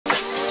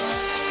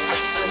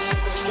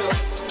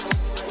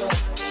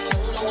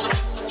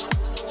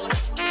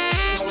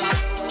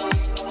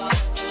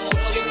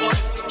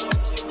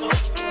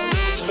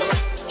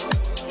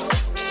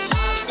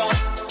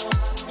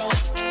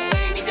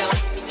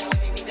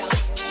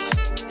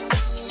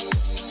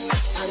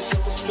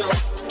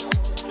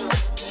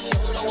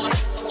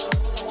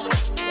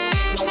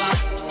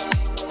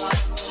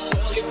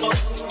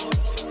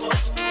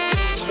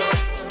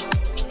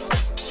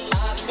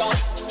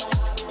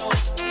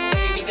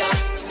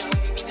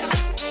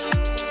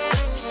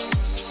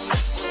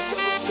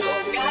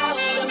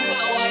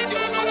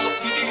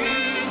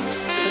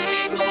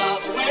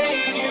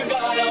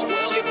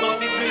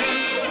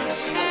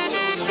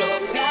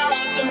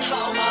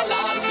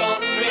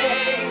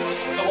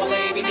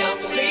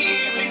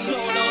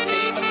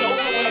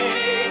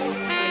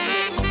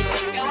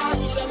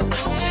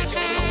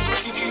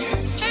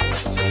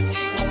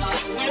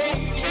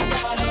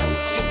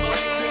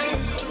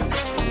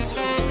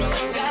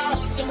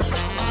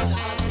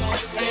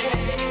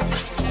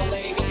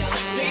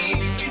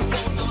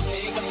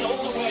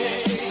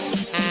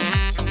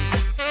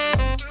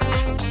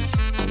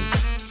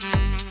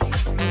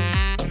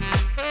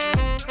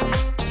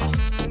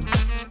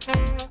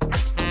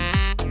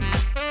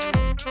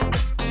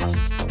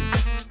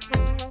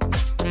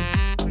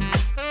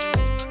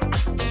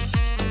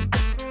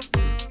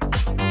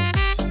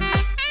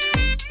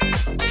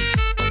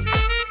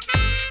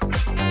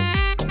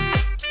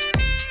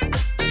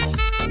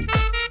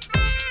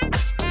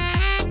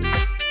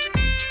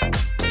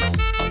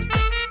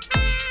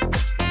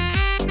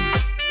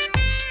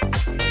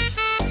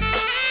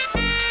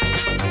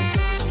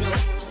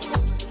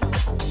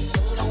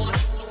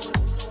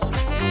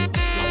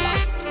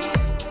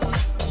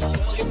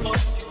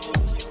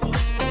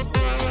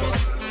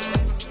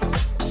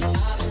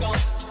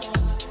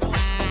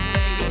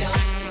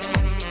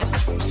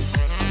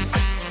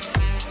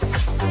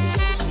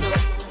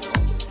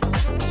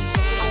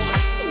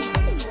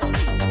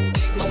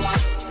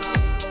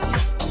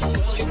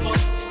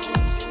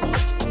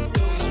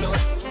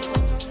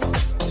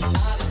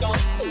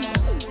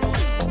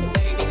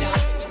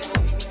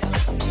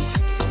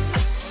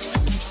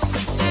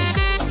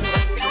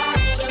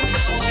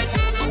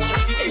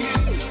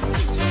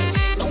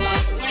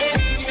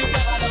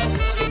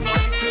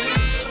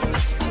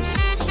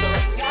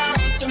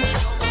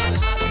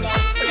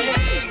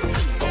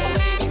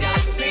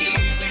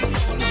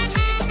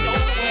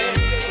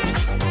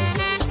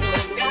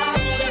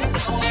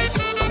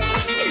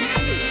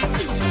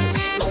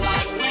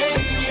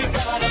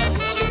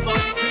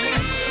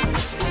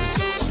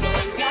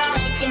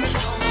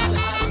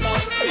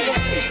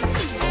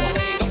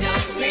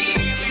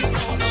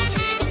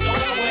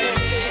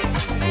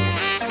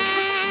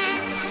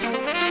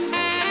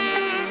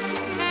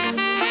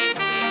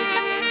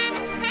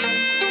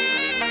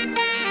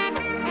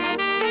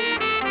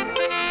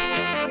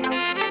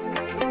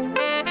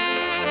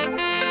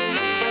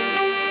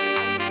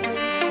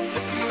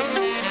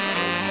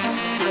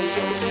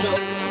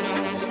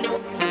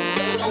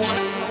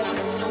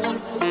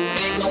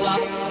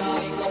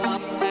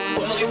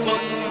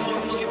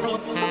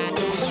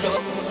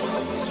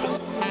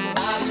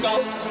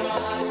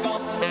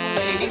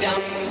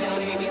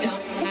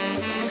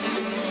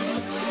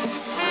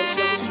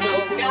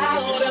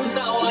out and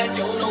now I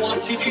don't know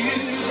what to do.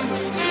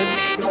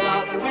 Shouldn't go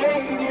out the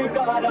way, dear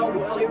God, how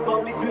will you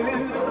pull me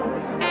through?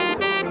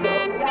 I'm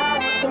going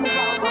out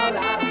somehow, my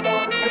life's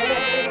gone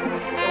astray.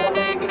 So I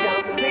lay me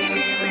down to sleep,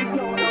 please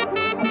don't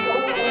go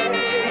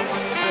away.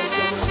 I'm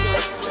so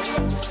stuck.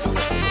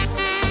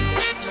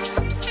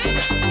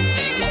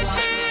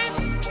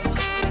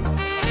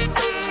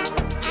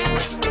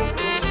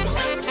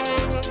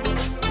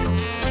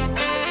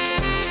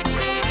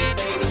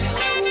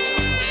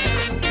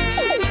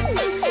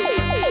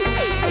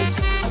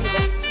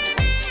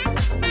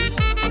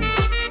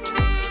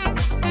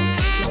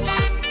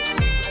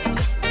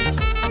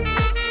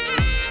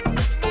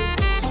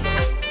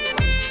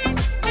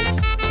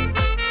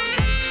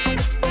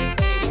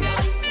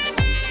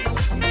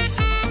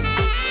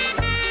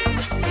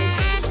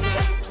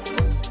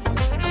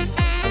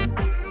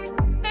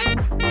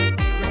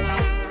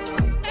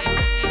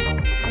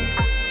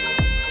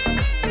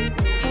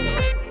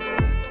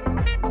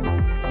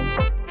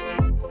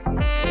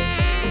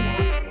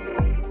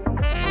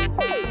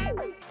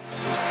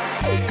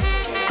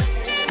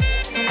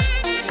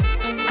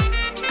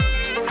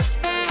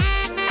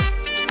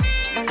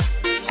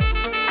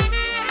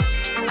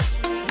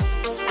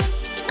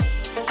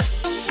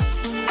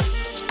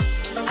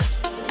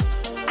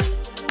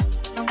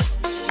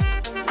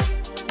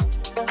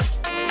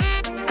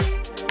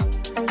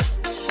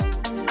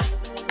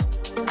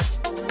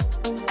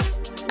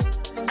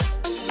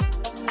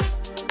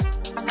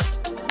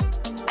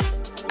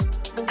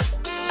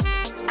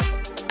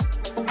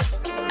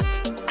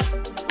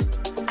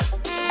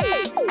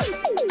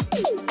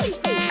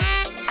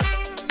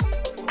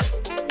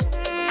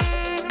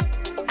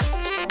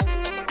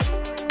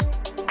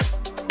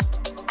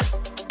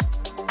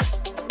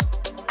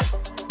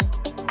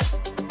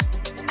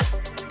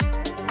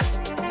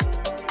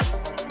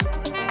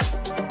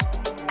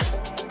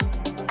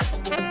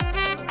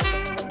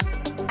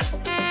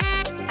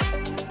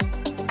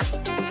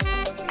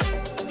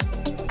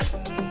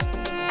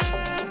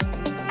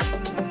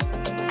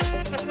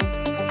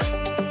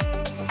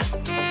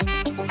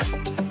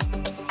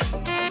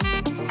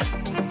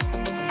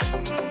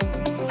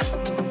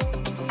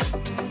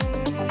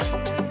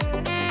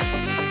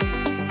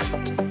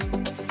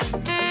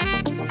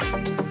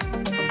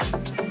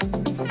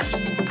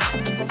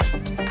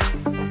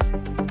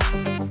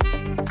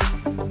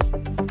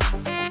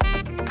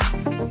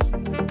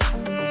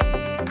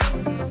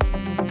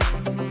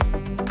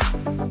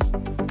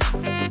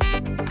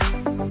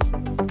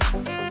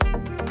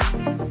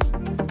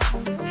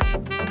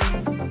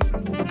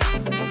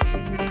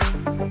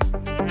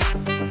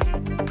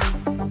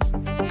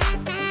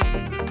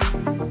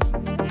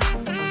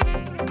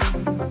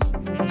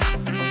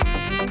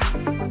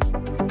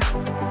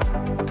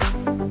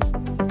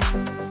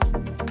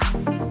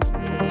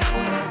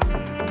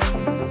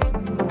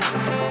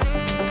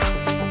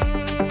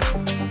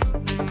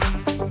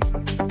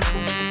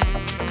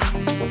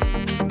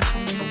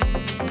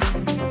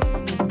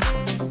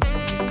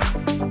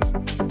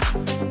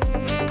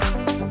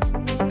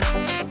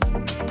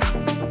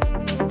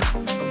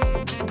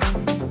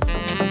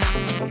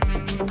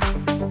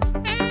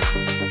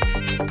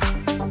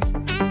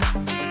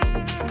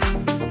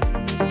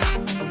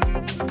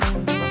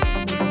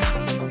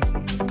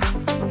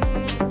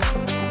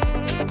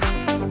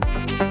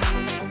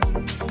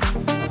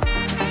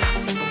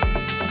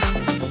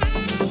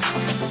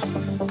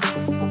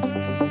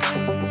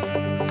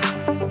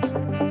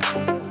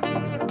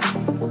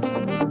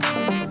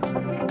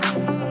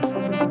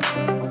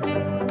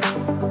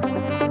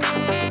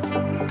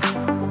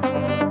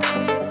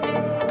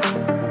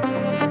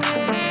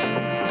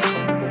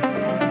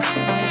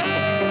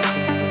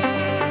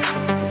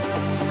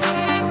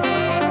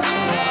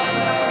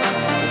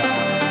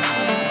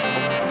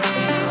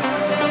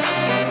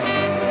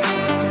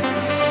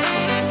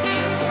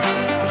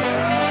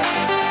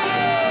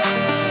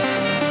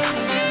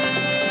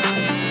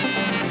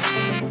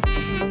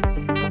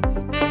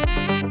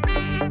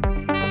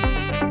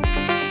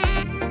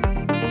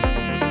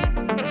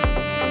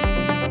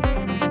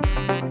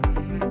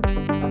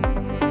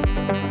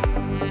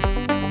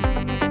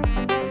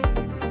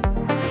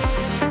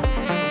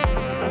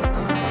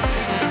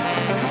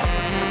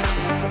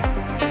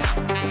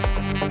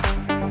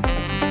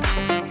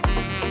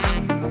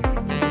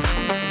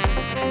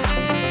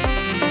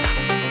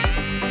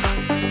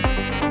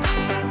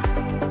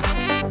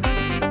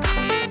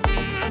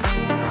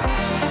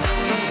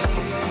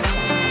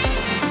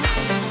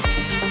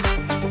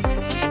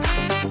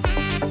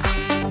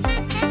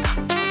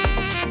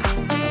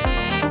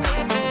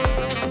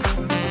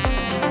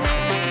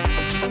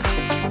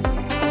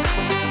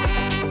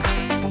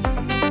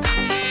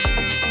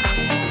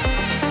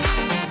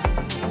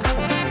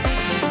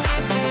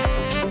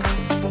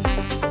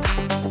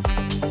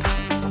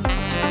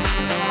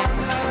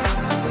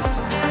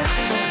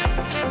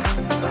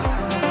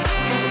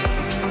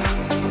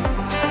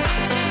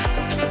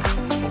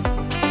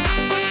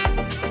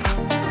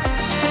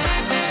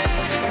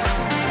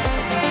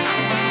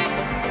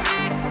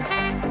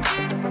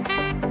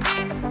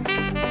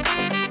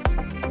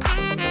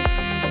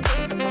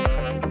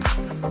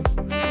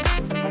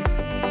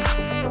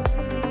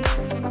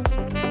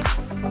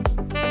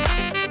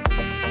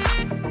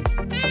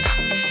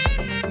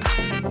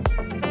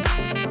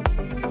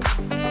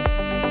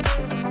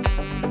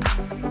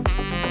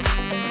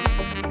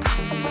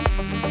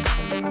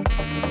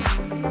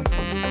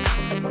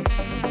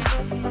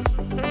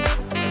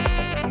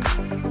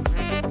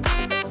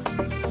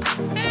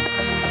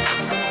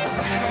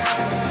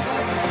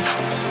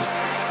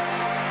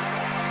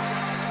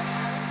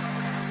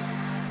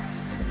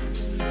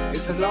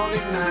 It's a lonely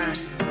night.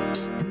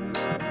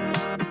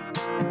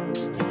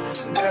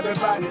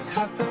 Everybody's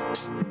happy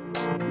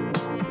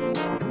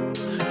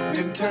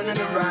and turning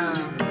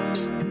around,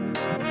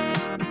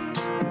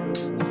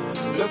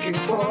 looking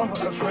for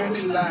a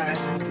friendly light,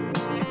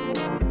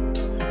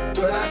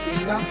 but I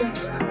see nothing.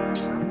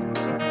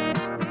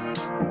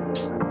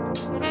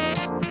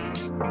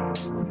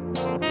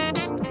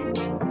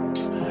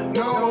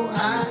 No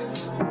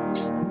eyes,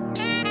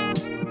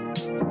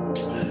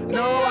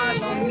 no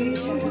eyes on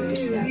me.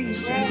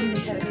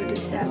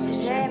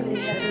 J'aime les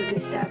châteaux de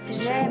sable,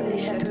 j'aime les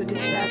châteaux de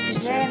sable,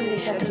 j'aime les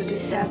châteaux de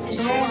sable,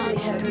 j'aime les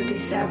châteaux de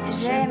sable,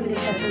 j'aime les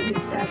châteaux de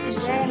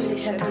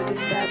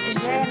sable,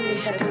 j'aime les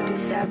châteaux de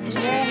sable,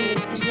 j'aime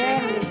les châteaux de sable,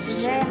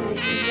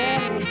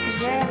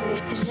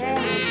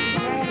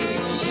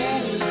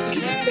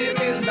 Can you see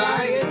me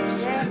lying?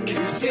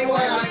 Can you see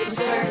why I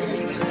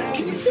pretend?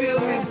 Can you feel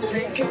me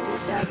thinking?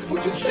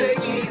 Would you say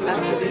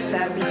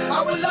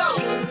I would love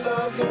to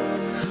love you,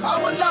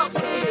 I would love to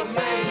be a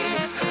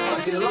man,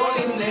 but the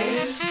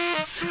loneliness,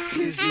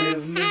 please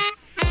leave me.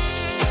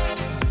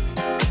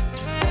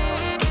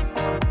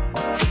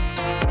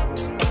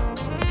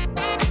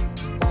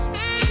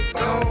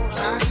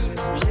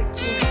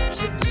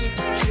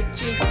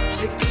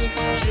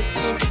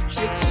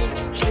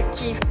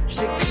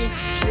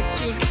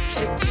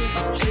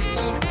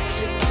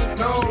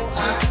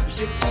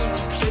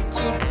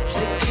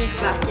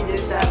 Marquis De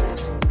Sable.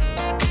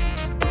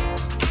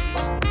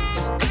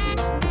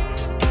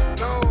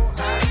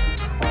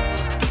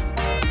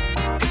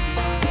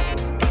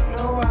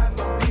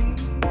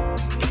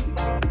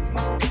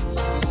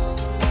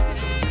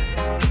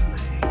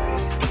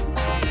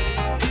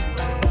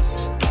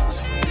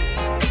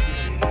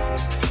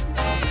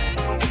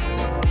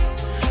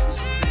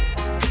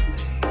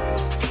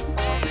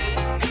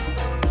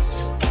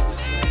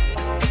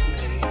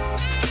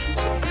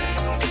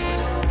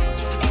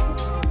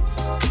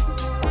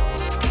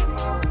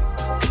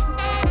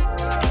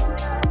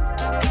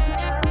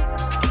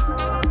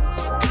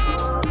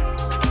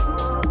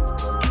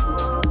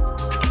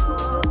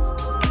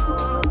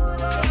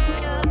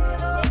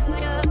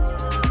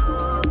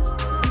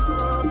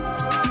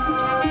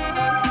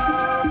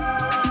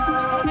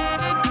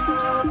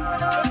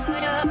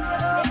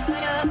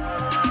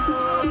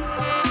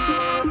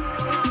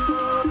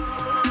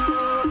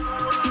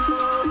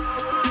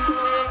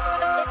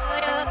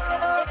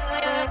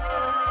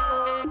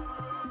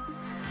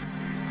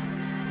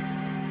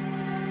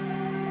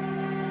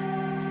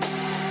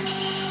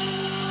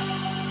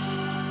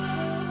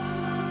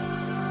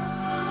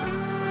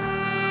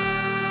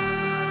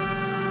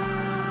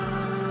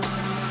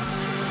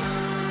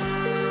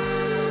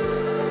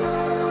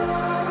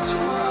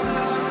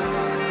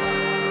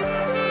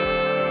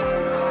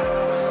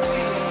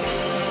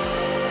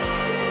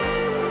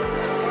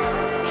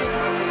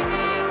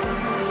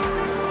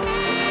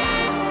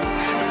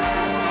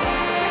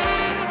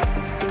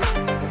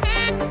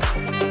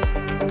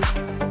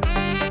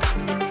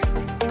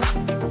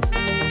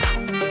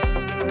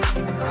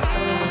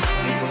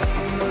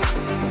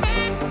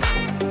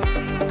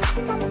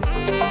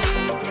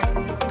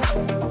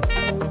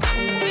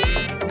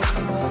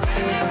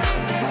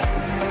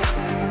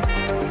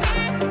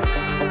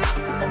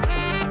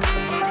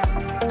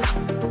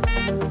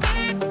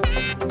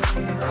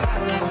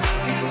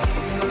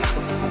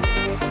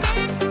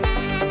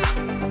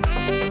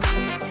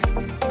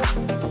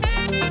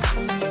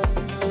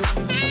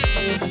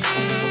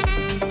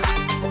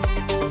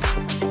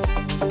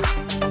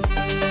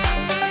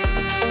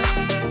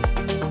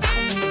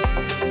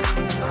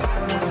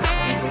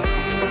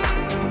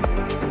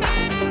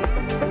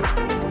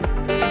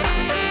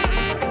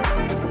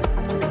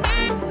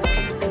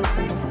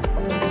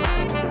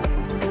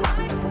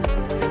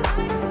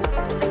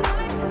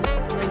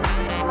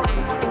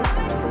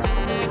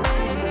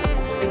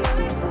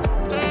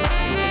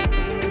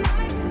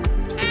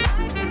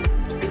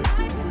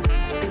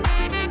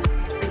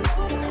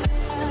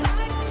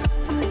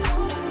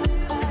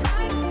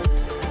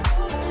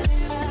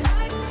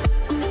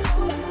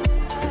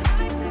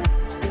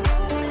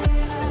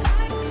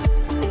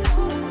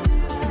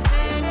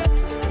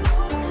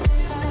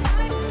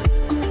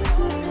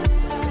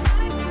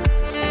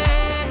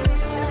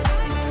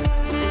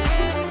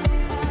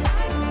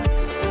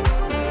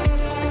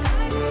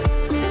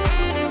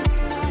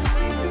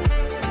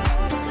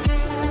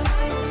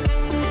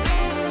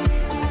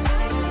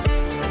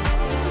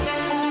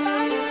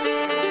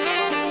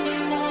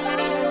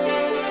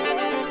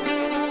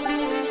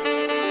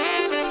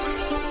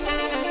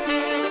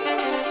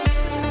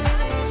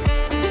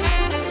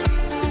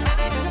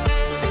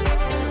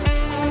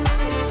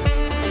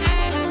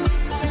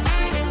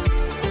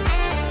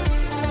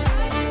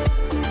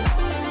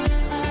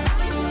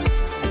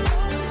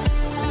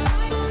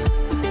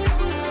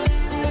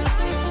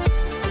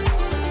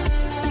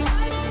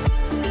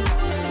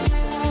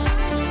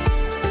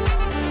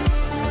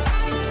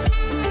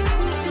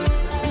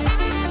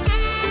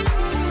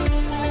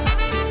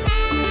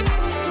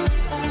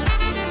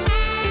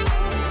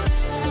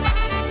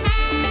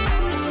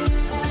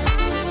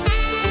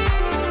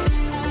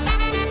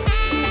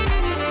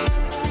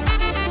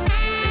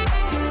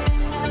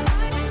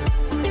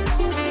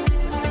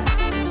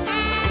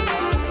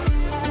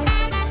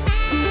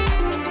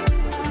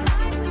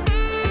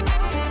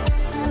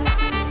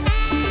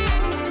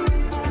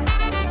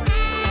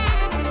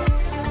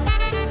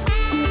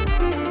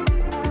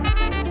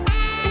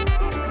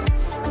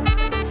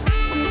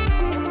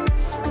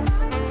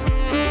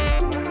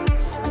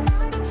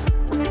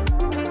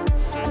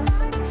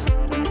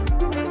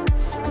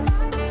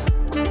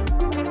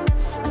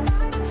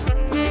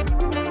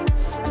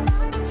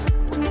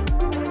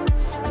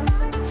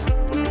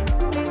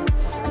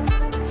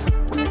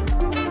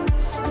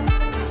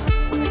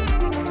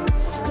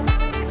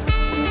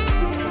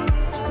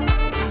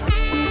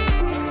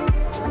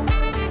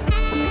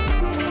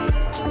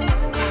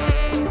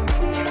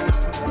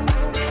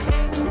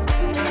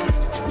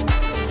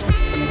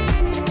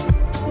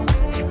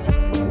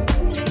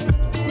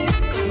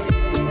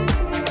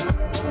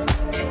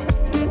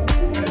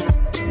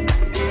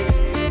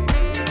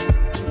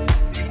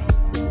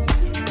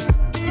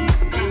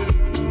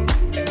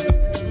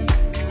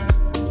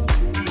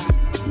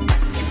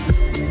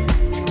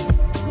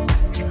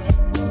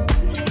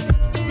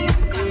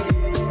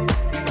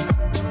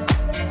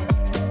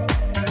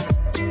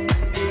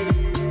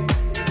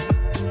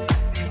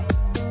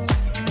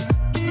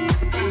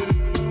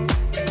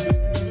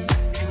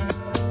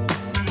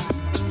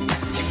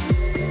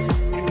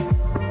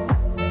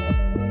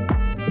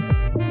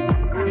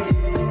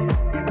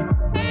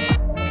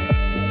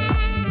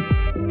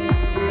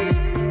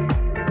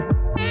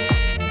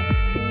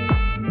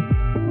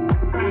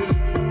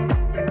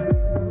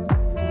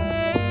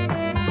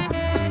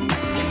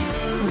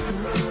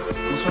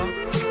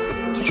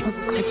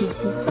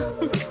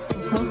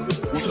 Bonsoir.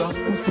 Bonsoir.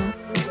 Bonsoir.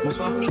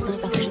 Bonsoir. Je voudrais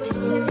partager tes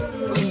mots.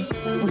 Oui.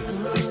 Bonsoir.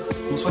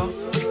 Bonsoir.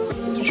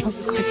 Quelle chance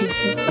de se croiser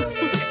ici.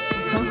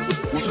 Bonsoir.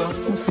 Bonsoir.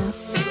 Bonsoir.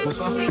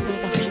 Bonsoir. Je voudrais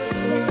partager tes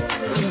mots.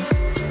 Oui.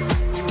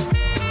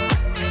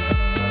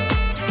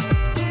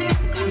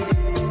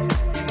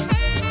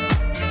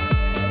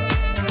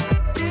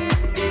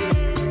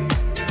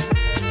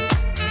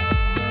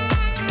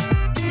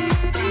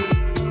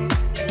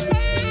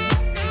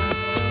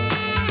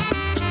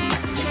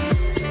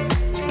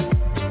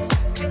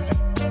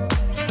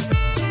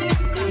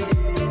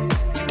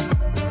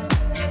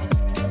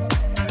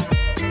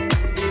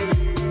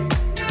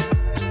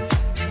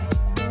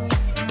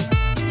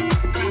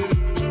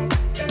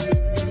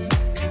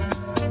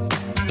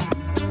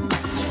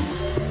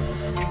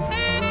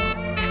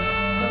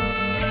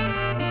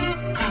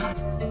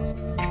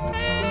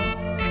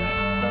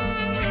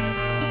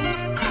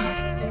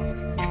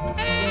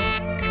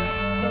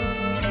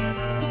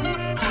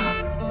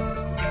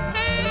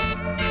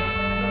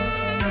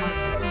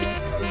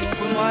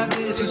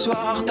 Ce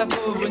soir, ta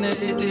peau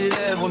brunette, tes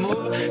lèvres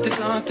mauves, tes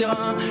seins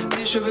terrains,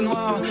 tes cheveux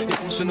noirs, et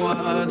qu'on se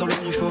noie dans les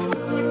nuits faux.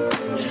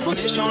 En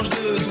échange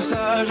de tout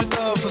ça, je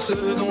t'offre ce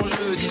dont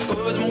je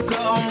dispose, mon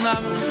corps, mon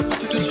âme,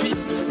 pour tout de suite,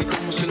 et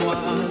qu'on se noie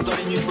dans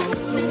les nuits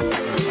faux.